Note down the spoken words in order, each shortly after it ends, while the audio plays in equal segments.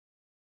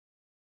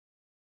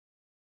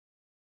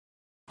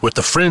with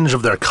the fringe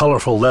of their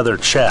colorful leather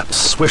chaps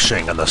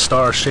swishing and the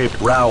star-shaped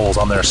rowels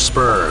on their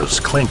spurs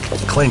clink,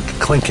 clink,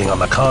 clinking on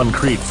the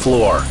concrete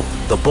floor.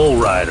 The bull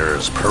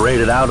riders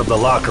paraded out of the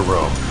locker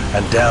room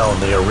and down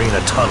the arena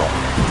tunnel.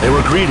 They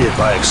were greeted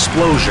by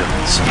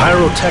explosions,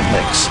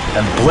 pyrotechnics,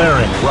 and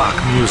blaring rock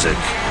music.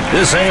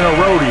 "This ain't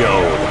a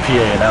rodeo," the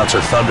PA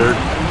announcer thundered.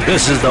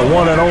 "This is the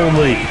one and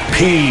only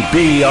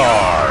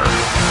PBR."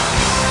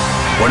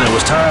 When it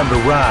was time to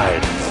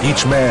ride,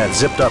 each man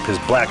zipped up his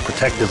black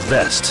protective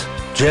vest,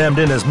 jammed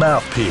in his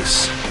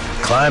mouthpiece,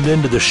 climbed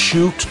into the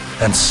chute,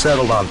 and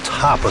settled on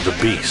top of the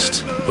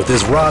beast. With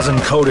his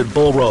rosin-coated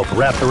bull rope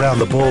wrapped around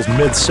the bull's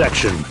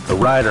midsection, the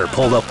rider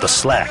pulled up the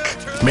slack,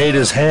 made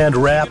his hand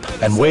wrap,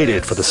 and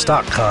waited for the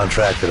stock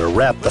contractor to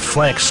wrap the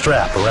flank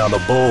strap around the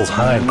bull's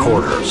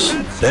hindquarters.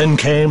 Then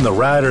came the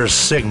rider's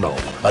signal,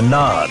 a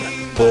nod,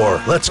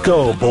 or "Let's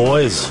go,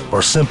 boys,"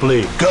 or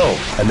simply "Go,"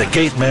 and the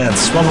gate man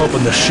swung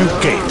open the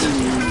chute gate.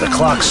 The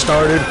clock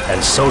started,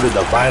 and so did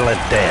the violent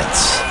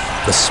dance.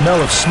 The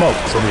smell of smoke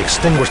from the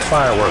extinguished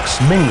fireworks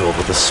mingled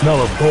with the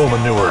smell of bull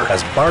manure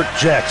as Bart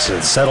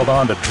Jackson settled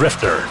on to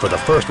Drifter for the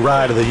first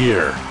ride of the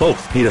year.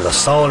 Both needed a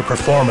solid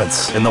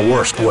performance in the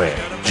worst way.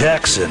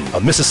 Jackson, a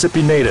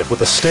Mississippi native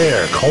with a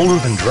stare colder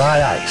than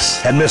dry ice,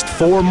 had missed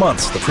 4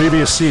 months the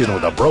previous season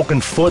with a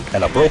broken foot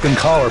and a broken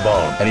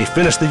collarbone, and he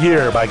finished the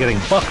year by getting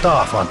bucked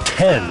off on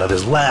 10 of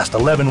his last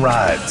 11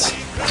 rides.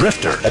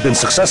 Drifter had been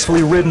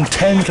successfully ridden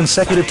 10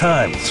 consecutive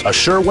times, a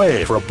sure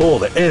way for a bull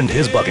to end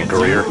his bucking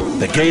career.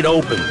 The gate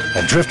opened,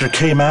 and Drifter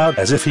came out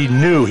as if he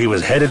knew he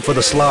was headed for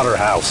the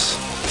slaughterhouse.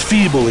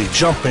 Feebly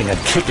jumping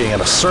and kicking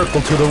in a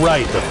circle to the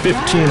right, the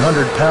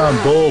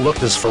 1,500-pound bull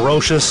looked as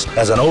ferocious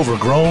as an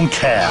overgrown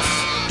calf.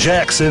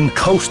 Jackson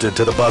coasted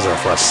to the buzzer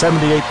for a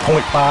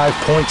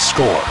 78.5-point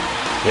score.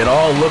 It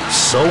all looked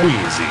so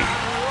easy.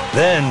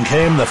 Then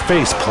came the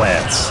face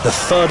plants, the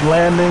thud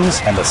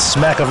landings, and the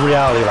smack of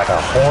reality like a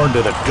horn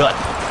to the gut.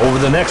 Over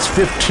the next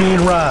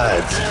 15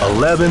 rides,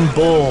 11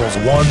 bulls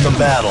won the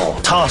battle,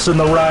 tossing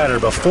the rider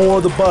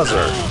before the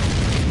buzzer.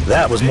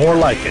 That was more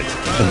like it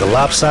than the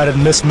lopsided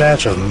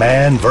mismatch of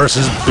man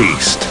versus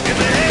beast. Give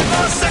me 8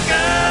 more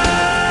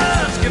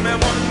seconds, give me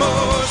 1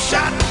 more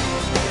shot,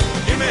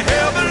 give me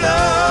hell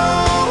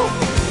below,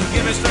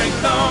 give me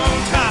strength on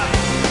top.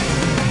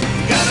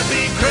 Gotta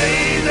be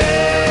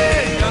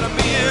crazy, gotta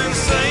be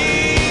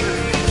insane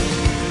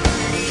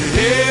to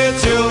hit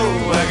your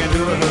wagon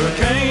to a